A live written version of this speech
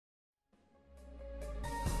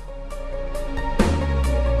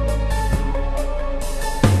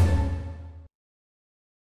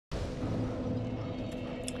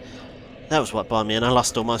That was what bothered me, and I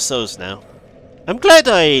lost all my souls now. I'm glad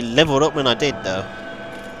I leveled up when I did, though.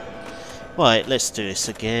 Right, let's do this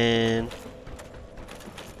again.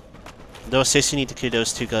 Though sis, you need to kill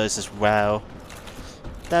those two guys as well.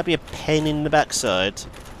 That'd be a pain in the backside.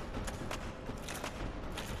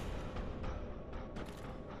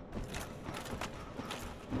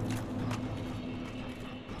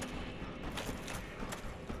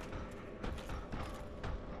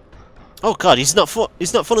 Oh god, he's not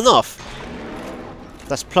falling off.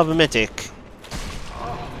 That's problematic.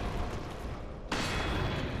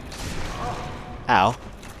 Ow.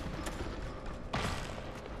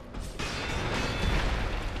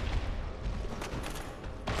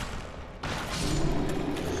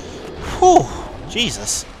 Whew,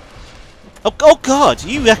 Jesus. Oh god,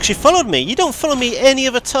 you actually followed me. You don't follow me any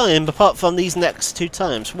other time apart from these next two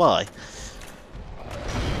times. Why?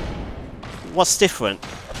 What's different?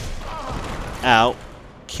 Ow.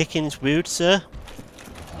 Kicking's rude, sir.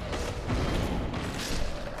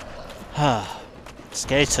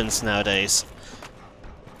 Skeletons nowadays.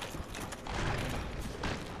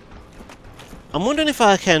 I'm wondering if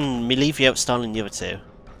I can relieve you outstyling the other two.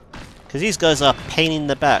 Because these guys are a pain in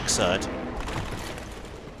the backside.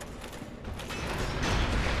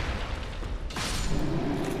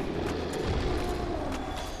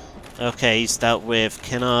 Okay, he's dealt with.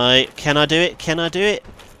 Can I do it? Can I do it?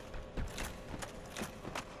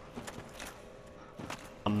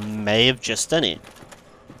 I may have just done it.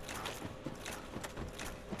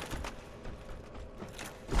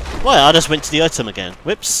 Well, I just went to the item again.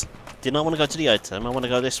 Whoops. Did not want to go to the item. I want to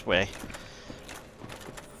go this way.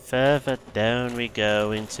 Further down we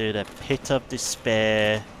go into the pit of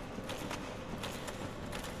despair.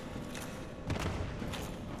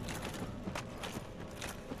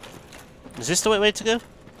 Is this the right way to go?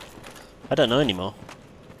 I don't know anymore.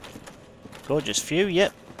 Gorgeous view,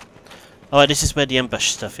 yep. Oh, this is where the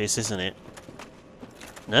ambush stuff is, isn't it?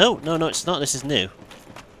 No, it's not. This is new.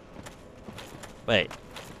 Wait.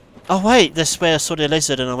 Oh wait, this is where I saw the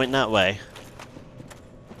lizard and I went that way.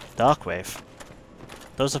 Darkwave.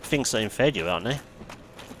 Those are things that invade you, aren't they?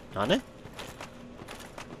 Aren't they?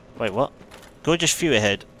 Wait, what? Gorgeous view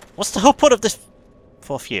ahead. What's the whole point of this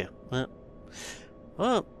fourth view?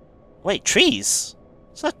 Oh, wait, trees?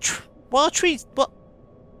 Is that what are trees? What?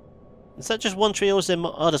 Is that just one tree or is there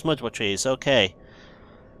oh, there's multiple trees, okay.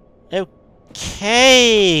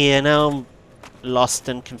 Okay, and now I'm lost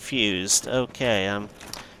and confused. Okay,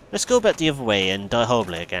 let's go back the other way and die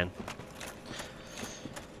horribly again.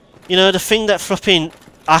 You know, the thing that flipping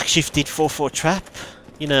actually did 4-4 trap?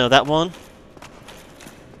 You know, that one?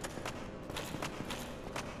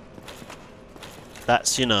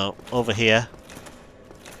 That's, you know, over here.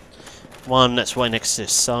 One that's right next to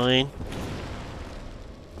this sign.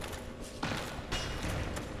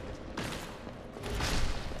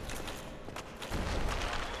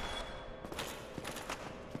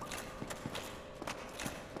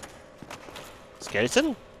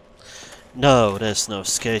 Skeleton? No, there's no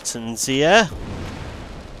skeletons here.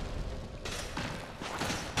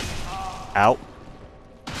 Ow.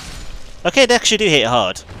 Okay, they actually do hit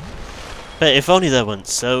hard. But if only they weren't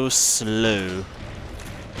so slow.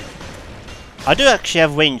 I do actually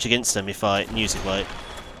have range against them if I use it right.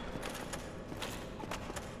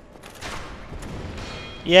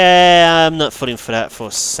 Yeah, I'm not falling for that for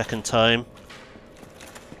a second time.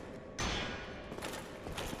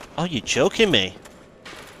 Oh, you're joking me?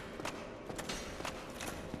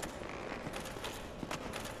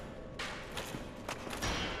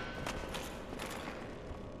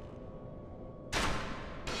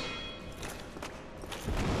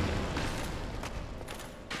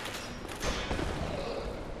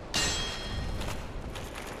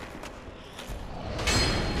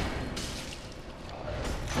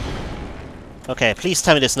 Okay, please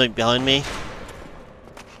tell me there's nothing behind me.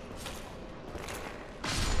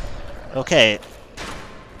 Okay.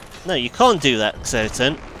 No, you can't do that,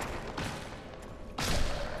 Xeroton.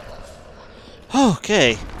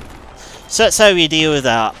 Okay. So that's how we deal with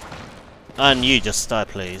that. And you just die,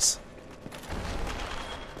 please.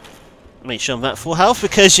 Make sure I'm at full health,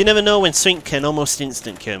 because you never know when Swink can almost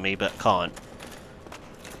instant kill me, but can't.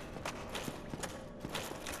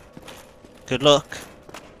 Good luck.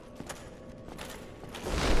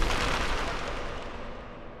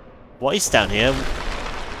 What is down here?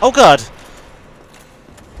 Oh god!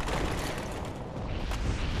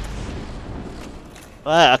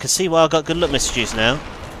 Right, I can see why I got good luck messages now.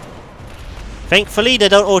 Thankfully they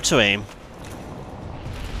don't auto-aim.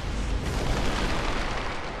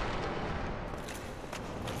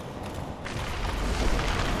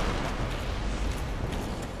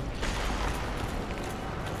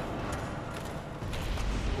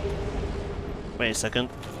 Wait a second.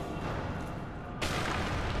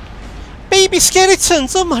 Baby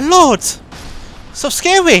skeletons! Oh my lord! So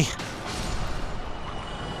scary!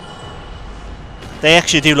 They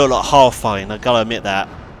actually do look like horrifying, I gotta admit that.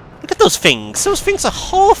 Look at those things! Those things are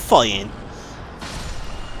horrifying!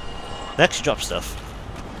 They actually drop stuff.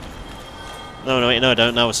 No, no, wait, no, I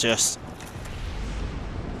don't. No, it's just...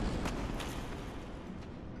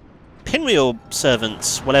 Pinwheel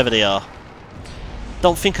servants, whatever they are.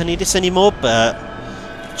 Don't think I need this anymore, but...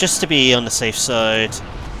 just to be on the safe side...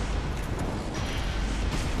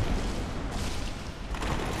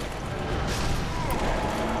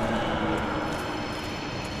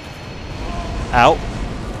 Ow.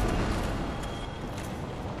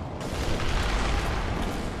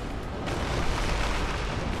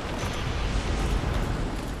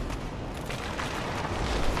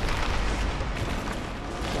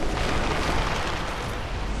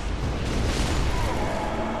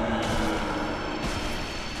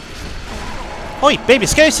 Oi, baby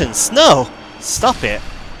skeletons! No! Stop it!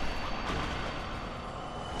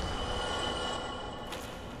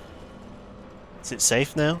 Is it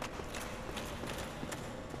safe now?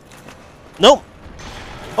 No!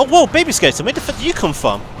 Oh, whoa, baby skeleton, where the fuck did you come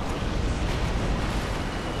from?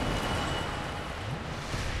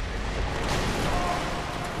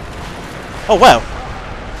 Oh, wow.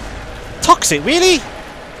 Toxic, really?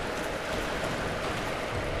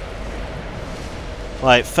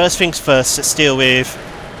 Right, first things first, let's deal with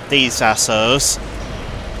these assholes.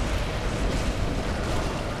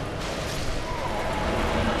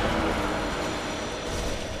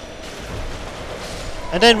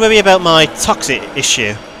 And then worry about my toxic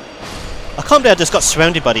issue. I can't believe I just got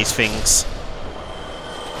surrounded by these things.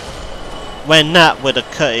 When that would have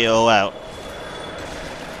cut it all out.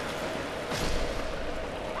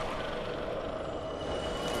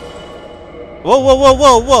 Whoa, whoa, whoa,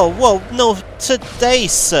 whoa, whoa, whoa, no, today,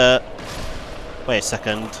 sir. Wait a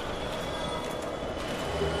second.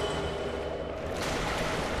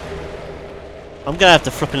 I'm gonna have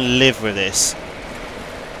to flippin' live with this.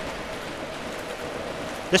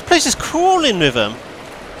 This place is crawling with them.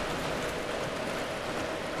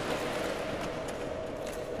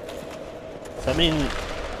 Does that mean...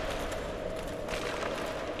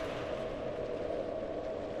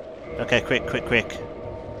 Okay, quick, quick, quick.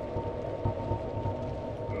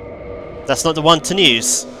 That's not the one to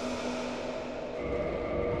use.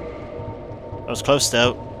 That was close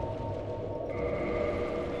though.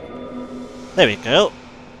 There we go.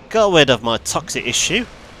 Got rid of my toxic issue.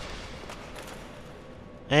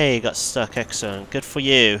 Hey, got stuck, excellent. Good for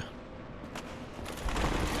you.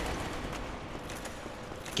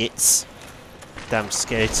 Gits. Damn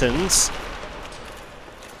skeletons.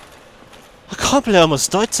 I can't believe I almost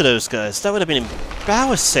died to those guys. That would have been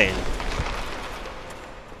embarrassing.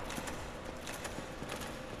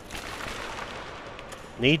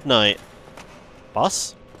 Need night.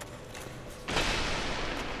 Boss?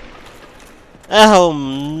 Oh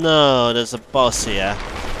no, there's a boss here.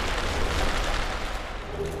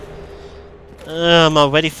 Am I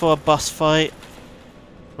ready for a boss fight?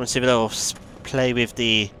 I want to see if I'll play with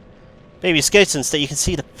the baby skeletons that you can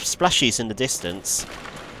see the splashies in the distance.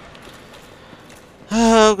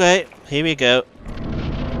 Okay, here we go.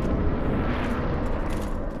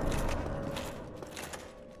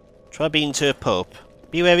 Try being to a pope.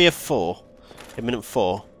 Be wary of 4. Imminent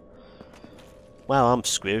 4. Wow, I'm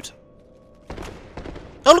screwed.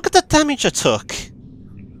 Oh, look at the damage I took!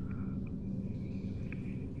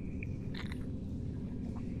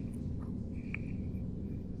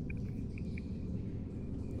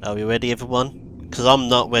 Are we ready, everyone? Because I'm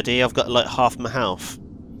not ready, I've got like half my health.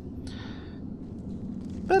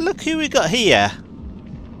 But look who we got here!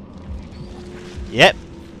 Yep.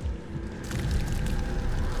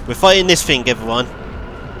 We're fighting this thing, everyone.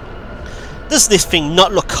 Does this thing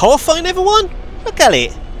not look horrifying, everyone? Look at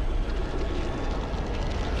it!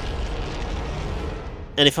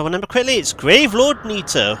 And if I remember correctly, it's Gravelord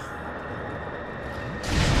Nito.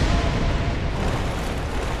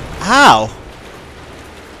 How?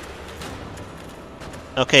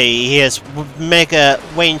 Okay, he has mega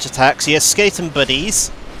range attacks, he has skeleton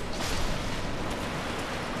buddies.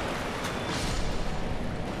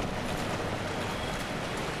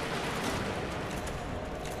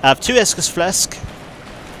 I have 2 Escus Flask.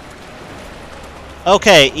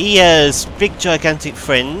 Okay, he has big gigantic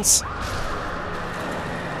friends.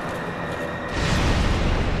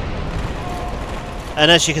 And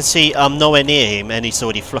as you can see, I'm nowhere near him and he's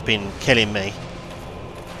already flipping killing me.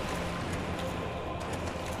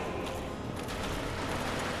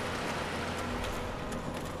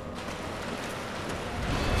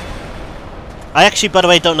 I actually, by the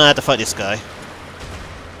way, don't know how to fight this guy.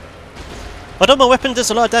 Although my weapon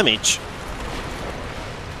does a lot of damage.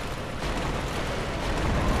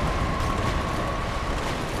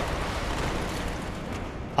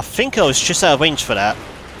 I think I was just out of range for that.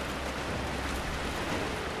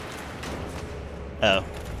 Oh.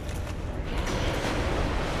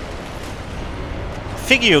 I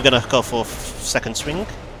figure you were gonna go for second swing.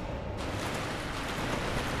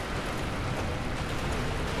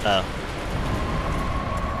 Oh.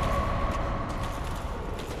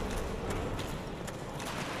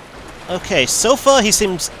 Okay, so far he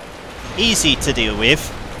seems easy to deal with.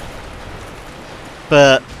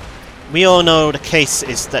 But we all know the case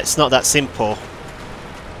is that it's not that simple.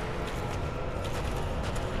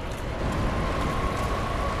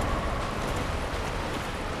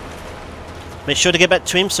 Make sure to get back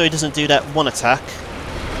to him so he doesn't do that one attack.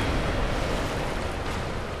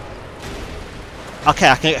 Okay,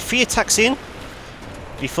 I can get 3 attacks in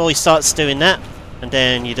before he starts doing that. And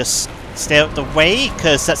then you just stay out the way,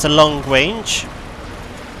 because that's a long range.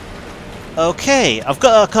 Okay, I've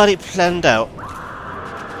got it planned out.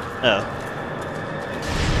 Oh.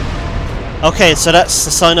 Okay, so that's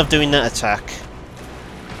the sign of doing that attack.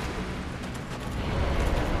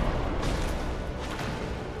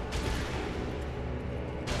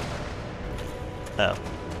 Oh.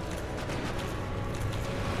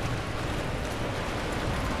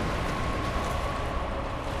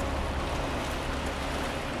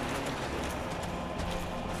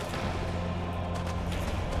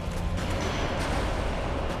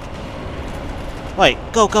 Wait,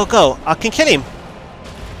 go, go, go! I can kill him!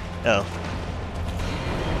 Oh.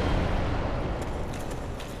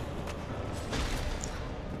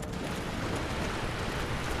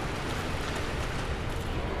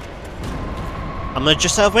 Am I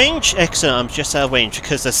just out of range? Excellent, I'm just out of range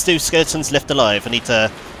because there's 2 skeletons left alive. I need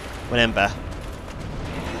to remember.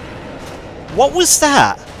 What was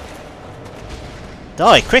that?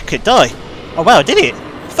 Die, cricket, die! Oh wow, I did it!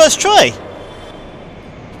 First try!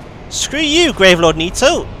 Screw you, Gravelord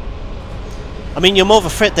Nito! I mean, you're more of a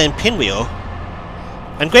threat than Pinwheel.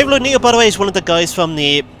 And Gravelord Nito, by the way, is one of the guys from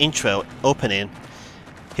the intro opening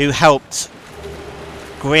who helped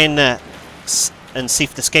Grin and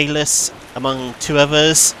Seif the Scaleless, among 2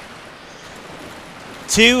 others,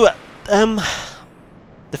 to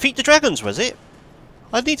defeat the dragons, was it?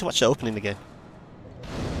 I need to watch the opening again.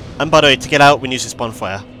 And by the way, to get out, we use this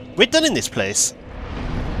bonfire. We're done in this place.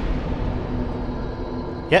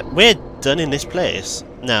 Yep, we're done in this place.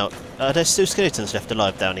 Now, are there still skeletons left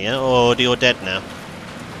alive down here, or are they all dead now?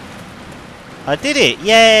 I did it!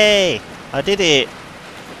 Yay! I did it!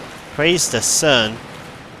 Praise the sun.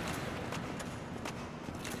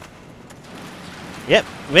 Yep,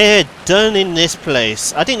 we're done in this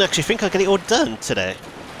place. I didn't actually think I'd get it all done today,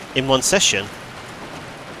 in one session.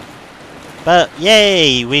 But,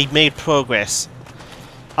 yay! We made progress.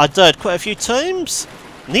 I died quite a few times.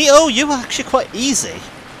 Nito, you were actually quite easy.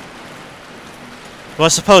 Well, I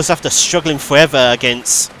suppose after struggling forever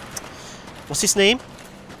against... What's his name?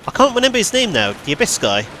 I can't remember his name now. The Abyss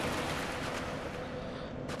guy.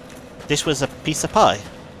 This was a piece of pie.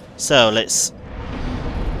 So, let's...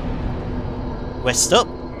 rest up.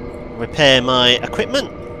 Repair my equipment.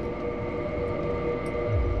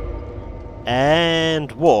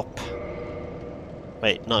 And warp.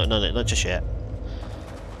 Wait, no, not just yet.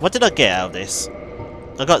 What did I get out of this?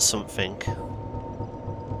 I got something.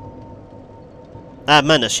 Ah,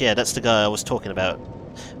 Manus, yeah, that's the guy I was talking about.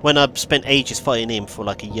 When I spent ages fighting him for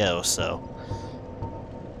like a year or so.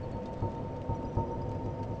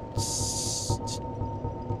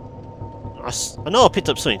 I know I picked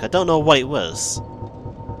up something, I don't know what it was.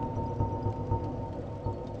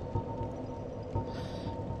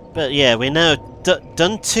 But yeah, we're now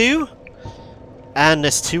done 2. And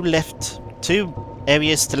there's 2 left. 2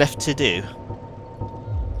 areas left to do.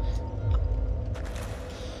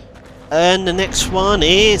 And the next one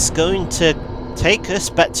is going to take us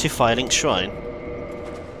back to Firelink Shrine.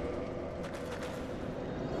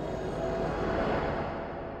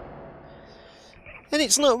 And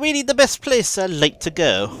it's not really the best place I'd like to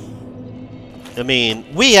go. I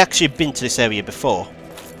mean, we actually been to this area before.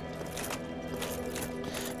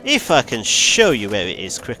 If I can show you where it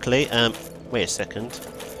is quickly. Wait a second.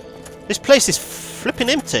 This place is flipping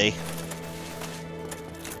empty.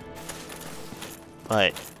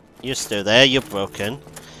 Right. You're still there, you're broken.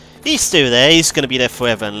 He's still there, he's going to be there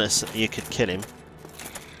forever unless you could kill him.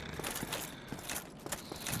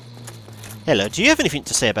 Hello, do you have anything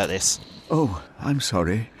to say about this? Oh, I'm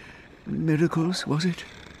sorry. Miracles, was it?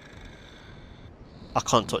 I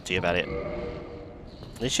can't talk to you about it.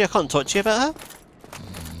 Literally, I can't talk to you about her?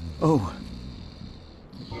 Oh.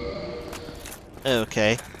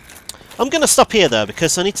 Okay. I'm gonna stop here though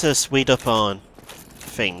because I need to speed up on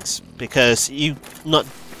things. Because if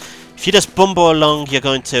you just bumble along, you're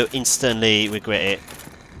going to instantly regret it.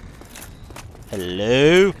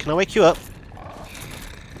 Hello? Can I wake you up?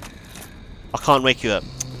 I can't wake you up.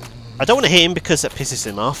 I don't want to hit him because that pisses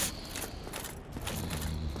him off.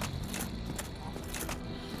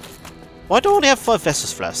 Why do I only have 5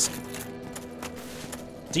 Vestus Flask?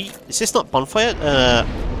 Is this not bonfire?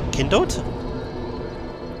 Kindled?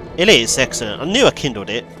 It is, excellent. I knew I kindled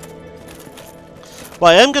it.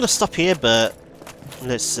 Well, I am going to stop here, but...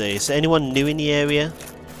 Let's see, is there anyone new in the area?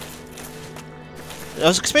 I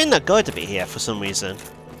was expecting that guy to be here for some reason.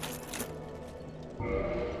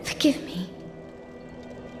 Forgive me.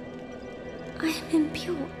 I am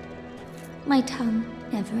impure. My tongue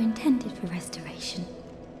never intended for restoration.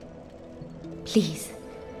 Please,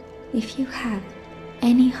 if you have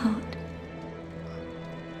any heart,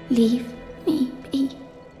 leave me be.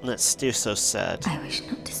 That's still so sad. I wish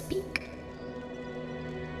not to speak.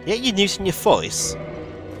 Yeah, you're using your voice.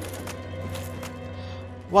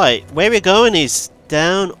 Right, where we're going is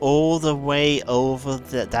down all the way over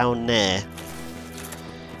down there.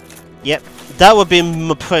 Yep, that would be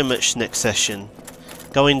pretty much next session.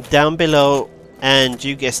 Going down below, and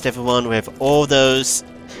you guessed everyone, with all those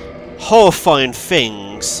horrifying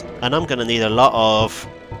things. And I'm gonna need a lot of...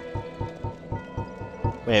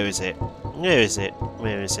 Where is it? Where is it?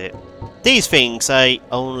 Where is it? These things, I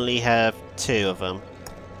only have 2 of them.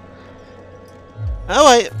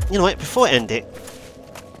 Alright, you know what, before I end it,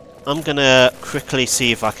 I'm gonna quickly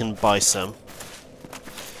see if I can buy some.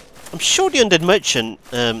 I'm sure the undead merchant,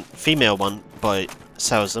 female one,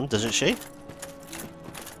 sells them, doesn't she?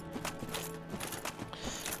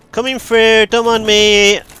 Coming through, don't mind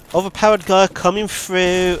me. Overpowered guy coming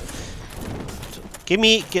through.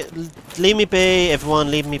 Leave me be, everyone,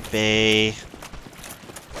 leave me be.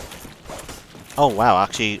 Oh wow, I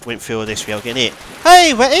actually went through all this without getting hit.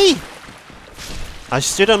 Hey, Retty! I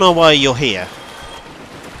still don't know why you're here.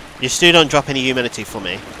 You still don't drop any humanity for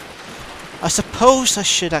me. I suppose I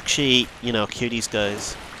should actually, you know, kill these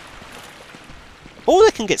guys. Or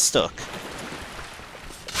they can get stuck.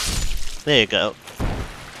 There you go.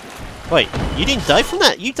 Wait, you didn't die from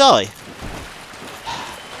that? You die.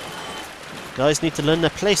 Guys need to learn their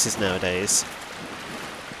places nowadays.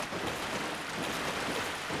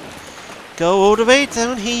 Go all the way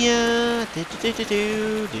down here.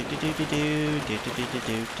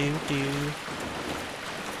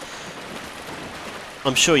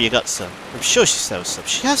 I'm sure you got some. I'm sure she sells some.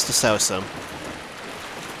 She has to sell some.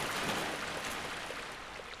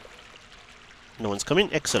 No one's coming?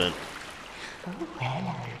 Excellent. Oh,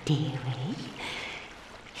 hello, dearie.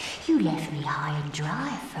 You left me high and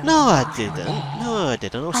dry for a No, I while didn't. there. No, I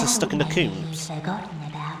didn't. I was just stuck in the combs. Forgotten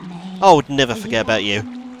about me. I would never forget about you.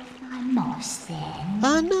 I'm moss then.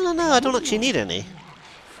 No, I don't actually need any.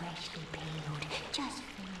 Freshly peeled, just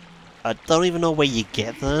for you. I don't even know where you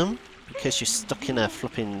get them, because you're stuck in a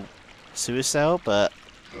flipping sewer cell, but...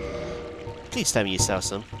 Please tell me you sell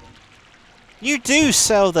some. You do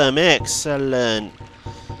sell them! Excellent!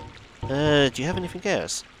 Do you have anything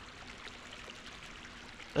else?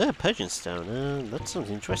 Persian stone. That sounds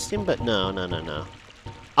interesting, but no.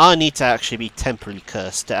 I need to actually be temporarily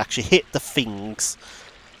cursed to actually hit the things.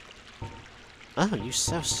 Oh, you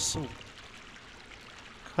sell some...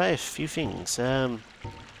 Quite a few things.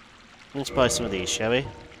 Let's buy some of these, shall we?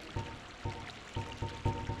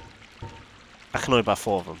 I can only buy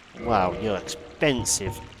 4 of them. Wow, you're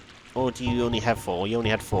expensive. Or do you only have 4? You only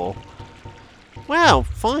had 4. Wow,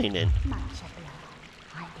 fine then.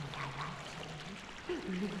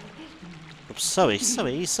 I'm sorry.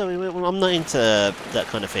 I'm not into that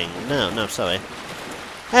kind of thing. No, sorry.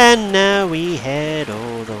 And now we head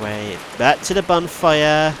all the way back to the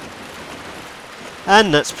bonfire.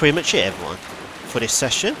 And that's pretty much it, everyone, for this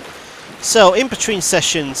session. So, in between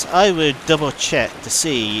sessions, I would double check to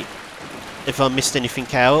see if I missed anything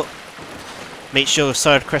out. Make sure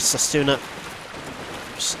side quests are still not...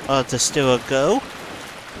 there's still a go.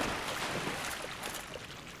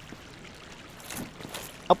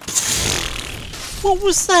 Oh, what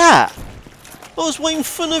was that? I was right in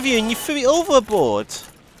front of you and you threw it overboard.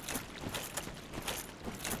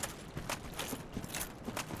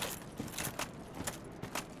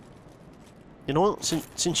 You know what?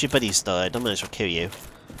 Since your buddies died, I might as well kill you.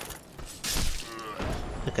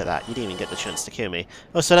 Look at that, you didn't even get the chance to kill me.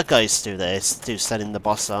 Oh, so that guy's still there, still selling the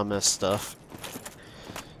boss armor stuff.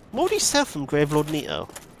 What do you sell from Gravelord Nito?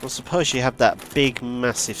 I suppose you have that big,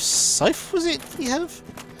 massive scythe, was it, you have?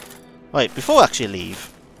 Right, before I actually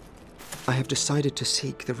leave... I have decided to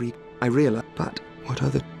seek the I realize, but what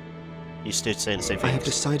other... You stood saying the same thing. I have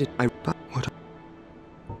decided, but...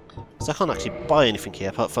 I can't actually buy anything here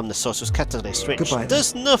apart from the Sorcerer's Catalyst, which Goodbye,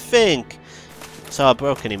 does nothing! So I've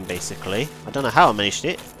broken him, basically. I don't know how I managed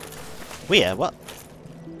it. Weird, what?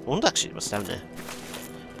 I wonder actually what's down there.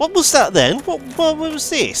 What was that then? What was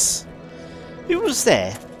this? Who was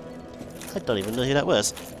there? I don't even know who that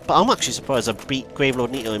was. But I'm actually surprised I beat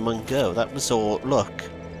Gravelord Nito in one go. That was all luck.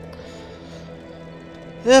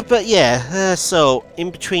 But yeah, so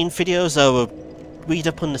in between videos I will read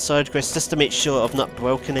up on the side quests just to make sure I've not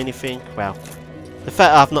broken anything. Well, the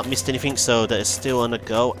fact I've not missed anything so that it's still on the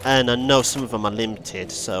go, and I know some of them are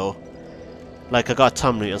limited, so like I got a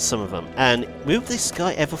time limit on some of them. And will this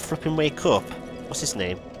guy ever flipping wake up? What's his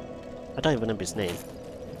name? I don't even remember his name.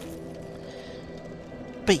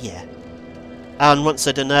 But yeah. And once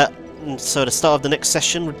I've done that, so the start of the next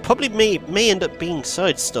session would probably may end up being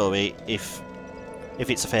side story if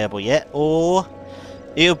it's available yet, or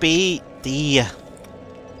it'll be the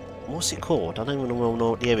what's it called? I don't even know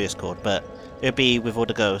what the area is called, but it'll be with all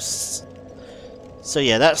the ghosts. So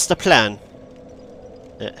yeah, that's the plan.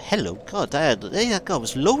 Hello, God, that guy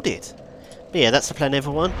was loaded. But yeah, that's the plan,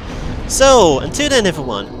 everyone. So until then,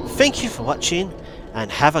 everyone, thank you for watching, and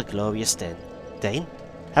have a glorious day.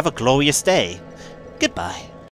 Have a glorious day. Goodbye.